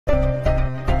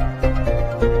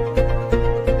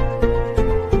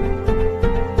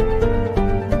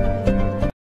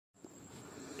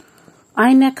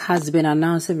Inec has been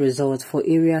announcing results for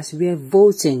areas where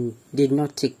voting did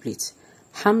not take place.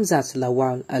 Hamzat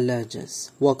Lawal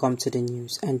alleges. Welcome to the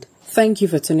news and thank you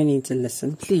for tuning in to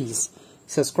listen. Please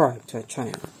subscribe to our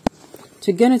channel.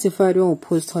 To get notified when we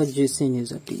post hot juicy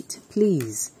news update,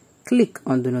 please click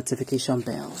on the notification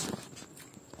bell.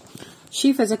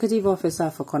 Chief Executive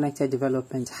Officer for Connected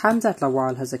Development, Hamzat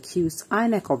Lawal, has accused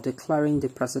Inec of declaring the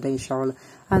presidential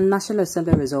and National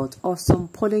Assembly results of some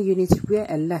polling units where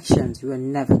elections were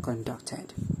never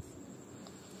conducted.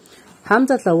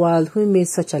 Hamzat Lawal, who made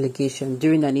such allegation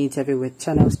during an interview with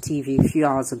Channels TV a few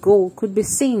hours ago, could be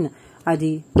seen at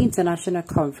the International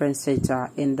Conference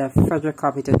Center in the Federal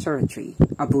Capital Territory,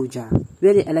 Abuja,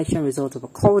 where the election results were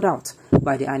called out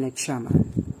by the Inec chairman.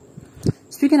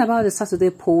 Speaking about the Saturday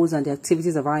polls and the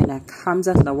activities of Inec,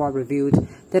 Hamzat Lawal revealed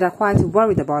that they are quite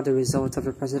worried about the results of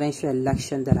the presidential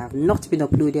election that have not been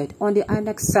uploaded on the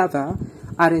Inec server,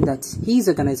 adding that his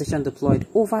organization deployed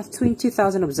over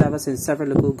 20,000 observers in several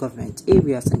local government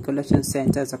areas and collection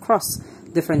centers across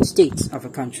different states of the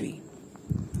country.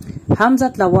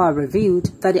 Hamzat Lawal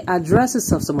revealed that the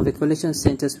addresses of some of the collection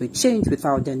centers were changed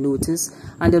without their notice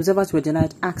and the observers were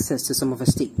denied access to some of the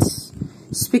states.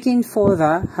 Speaking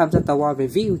further, Hamzat Lawal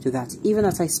revealed that even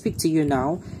as I speak to you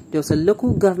now, there was a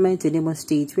local government in Imo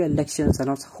State where elections are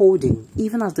not holding,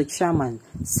 even as the chairman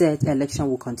said election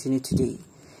will continue today.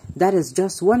 That is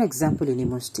just one example in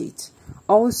Imo State.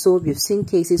 Also, we've seen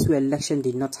cases where election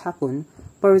did not happen,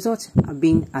 but results are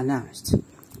being announced.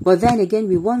 But then again,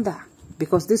 we wonder,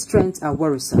 because these trends are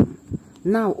worrisome.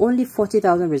 Now, only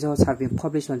 40,000 results have been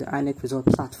published on the Inec result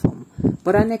platform,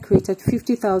 but Inec created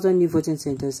 50,000 new voting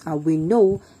centers, and we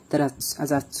know that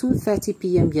as at 2:30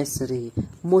 p.m. yesterday,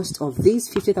 most of these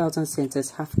 50,000 centers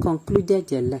have concluded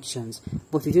the elections,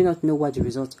 but we do not know why the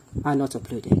results are not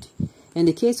uploaded. In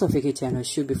the case of Ekiti and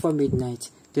Osun, before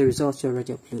midnight, the results were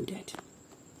already uploaded.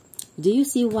 Do you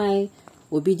see why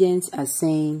Didnt are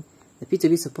saying, the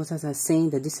P2B supporters are saying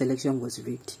that this election was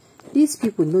rigged? These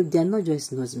people know they are not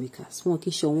just noisemakers.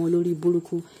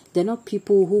 They're not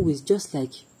people who is just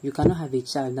like, you cannot have a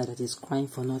child now that is crying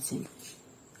for nothing.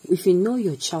 If you know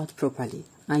your child properly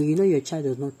and you know your child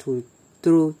does not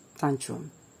throw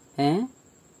tantrum, I'm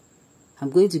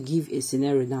going to give a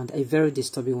scenario now, a very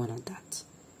disturbing one at that.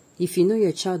 If you know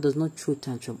your child does not throw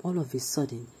tantrum, all of a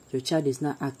sudden your child is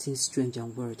not acting strange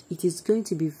and weird, it is going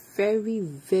to be very,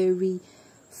 very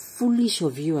foolish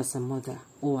of you as a mother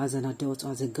or as an adult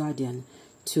or as a guardian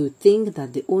to think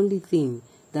that the only thing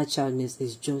that child needs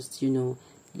is just,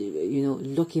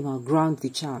 lock him out, ground the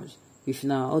child. If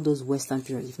now all those Western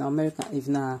parents, if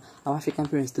now our African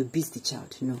parents to beat the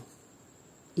child,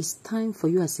 it's time for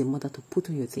you as a mother to put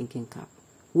on your thinking cap.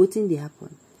 What thing they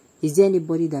happen? Is there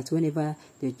anybody that whenever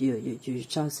your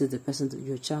child sees the person,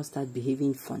 your child start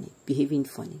behaving funny?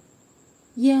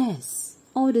 Yes,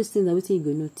 all those things are what you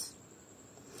go note.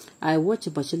 I watched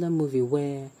a bachelor movie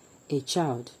where a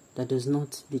child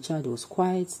the child was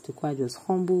quiet, the child was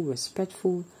humble,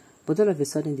 respectful, but all of a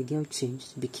sudden the girl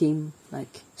changed, became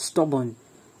like stubborn,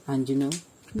 and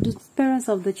the parents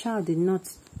of the child did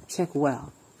not check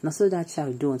well. Now so that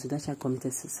child that child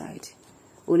committed suicide.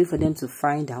 Only for them to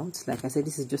find out, like I said,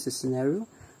 this is just a scenario.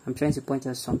 I'm trying to point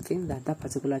out something, that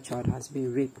particular child has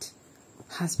been raped,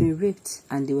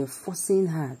 and they were forcing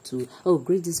her to,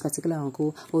 greet this particular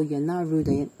uncle, you're now rude,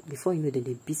 and before you know that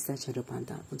they beat that child up and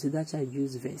down until that child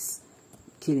used verse,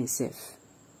 kill himself.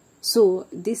 So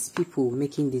these people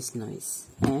making this noise,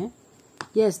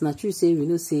 yes, not true.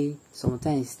 Say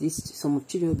sometimes some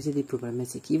children will be say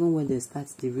problematic, even when they start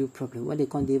the real problem, when they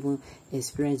can't even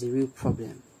experience the real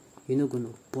problem, you're not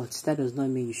gonna. But that does not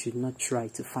mean you should not try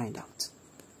to find out.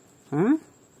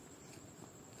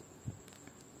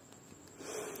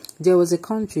 There was a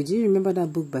country. Do you remember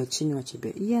that book by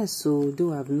Tinubu? Yes. So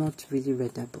though I have not really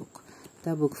read that book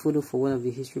followed for one of the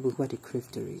history books what I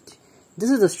crave to read. This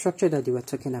is the structure that they were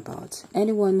talking about.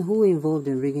 Anyone who involved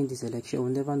in rigging this election will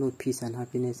never know peace and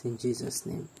happiness in Jesus'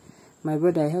 name. My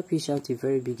brother, I help you shout a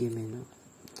very big amen.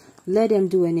 Let them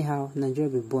do anyhow.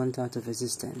 Nigeria will be burnt out of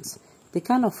existence. They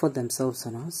can't afford themselves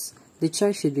on us. The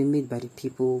choice should be made by the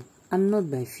people and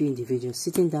not by a few individuals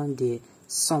sitting down there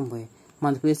somewhere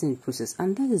manipulating the process,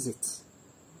 and that is it.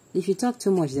 If you talk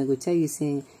too much, they will tell you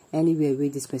saying anywhere where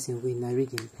this person win, not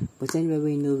rigging, but anywhere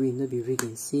where no win, no be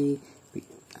rigging. See,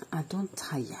 I don't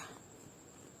tire.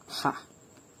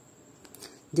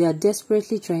 They are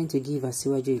desperately trying to give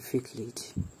Asiwaju a fake lead.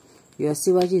 Your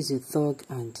Asiwaju is a thug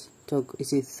and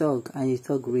a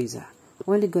thug raiser.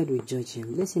 Only God will judge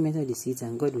him. Let him enter the seat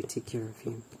and God will take care of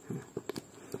him.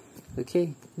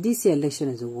 Okay, this year election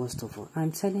is the worst of all.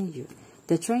 I'm telling you.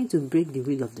 They're trying to break the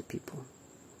will of the people.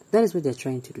 That is what they're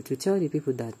trying to do, to tell the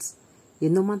people that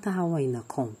no matter how I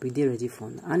come, we are ready for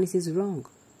now. And it is wrong.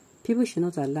 People should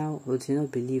not allow or do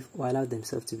not believe or allow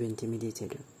themselves to be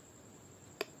intimidated.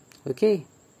 Okay?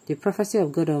 The prophecy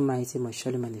of God Almighty must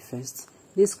surely manifest.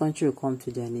 This country will come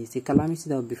to their knees. The calamity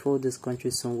that will befall this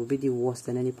country soon will be the worst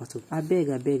than any part of. I beg.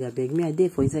 Me, I dare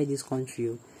for inside this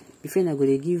country. Before I go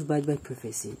to give bad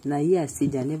prophecy. Now here I see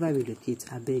they never relocate.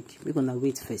 I beg. We're gonna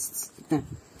wait first.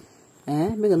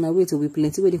 We're gonna wait till we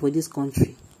plenty waiting for this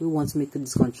country. We want to make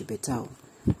this country better.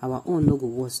 Our own no go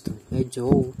worse too.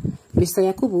 Mr.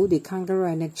 Yakubu, the kangaroo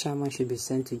Inec chairman, should be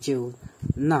sent to jail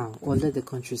now or let the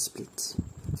country split.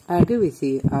 I agree with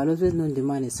you. Our always known the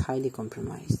man is highly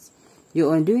compromised.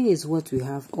 Your undoing is what we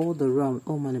have all the wrong,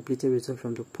 all manipulated results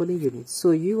from the polling units.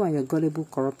 So you and your gullible,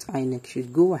 corrupt Inec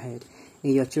should go ahead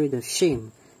in your trade of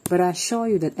shame. But I assure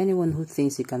you that anyone who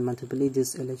thinks he can manipulate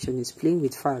this election is playing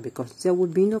with fire, because there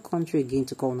would be no country again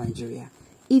to call Nigeria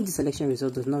if this election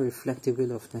result does not reflect the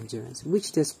will of Nigerians, which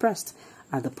is expressed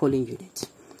at the polling unit.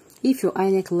 If your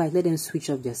Inec like, let them switch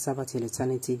off their server till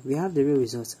eternity. We have the real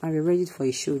results and we're ready for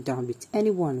a showdown with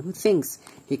anyone who thinks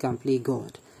he can play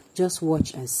God. Just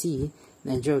watch and see.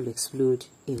 Nigeria will explode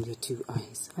in your two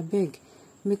eyes. I beg,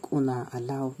 make una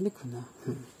allow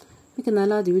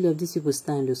the will of these people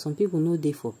stand, though. Some people know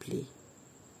they for play.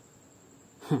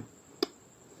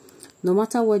 No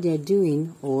matter what they are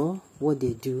doing or what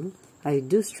they do, I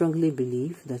do strongly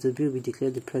believe that Obi will be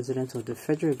declared the President of the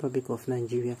Federal Republic of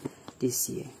Nigeria this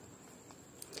year.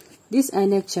 This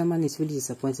Inec chairman is really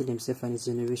disappointed himself and his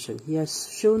generation. He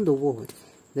has shown the world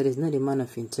that he's not a man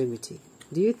of integrity.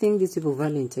 Do you think these people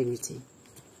value integrity?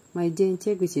 My dear,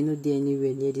 integrity not there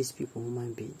anywhere near these people,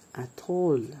 human being, at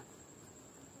all.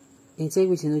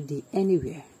 Integrity not there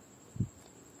anywhere.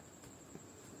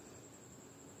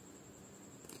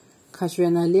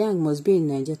 Katrina Liang must be in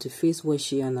Nigeria to face what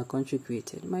she and her country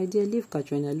created. My dear, leave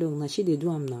Katrina alone. Now she they do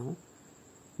am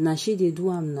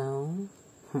now.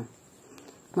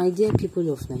 My dear people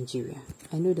of Nigeria,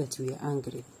 I know that we are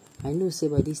angry. I know, say,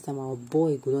 by this time our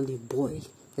boy go on the boy.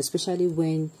 Especially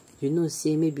when,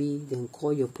 say, maybe then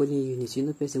call your polling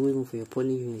unit. Person waiting for your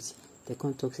polling unit. They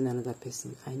can't talk to another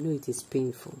person. I know it is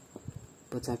painful.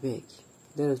 But I beg,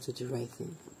 let us do the right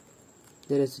thing.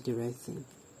 Let us do the right thing.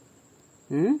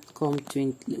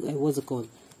 What's it called?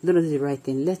 Let us do the right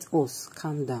thing. Let us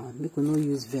calm down. Make we not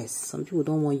use verse. Some people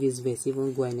don't want to use verse,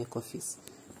 even go in their office.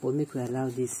 But make we allow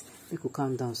this. Make we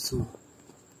calm down small.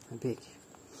 I beg.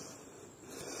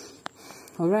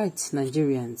 Alright,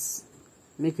 Nigerians.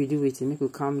 Make we do it. Make we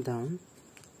calm down.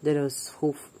 Let us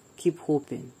hope. Keep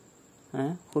hoping.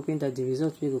 Hoping that the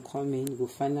result will come in will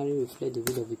finally reflect the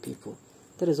will of the people.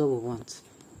 That is all we want.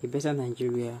 A better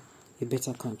Nigeria, a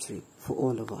better country for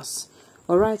all of us.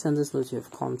 Alright, on this note, you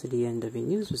have come to the end of the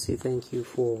news. We say thank you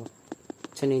for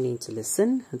tuning in to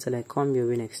listen. Until I come your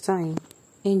way next time,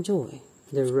 enjoy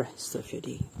the rest of your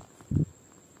day.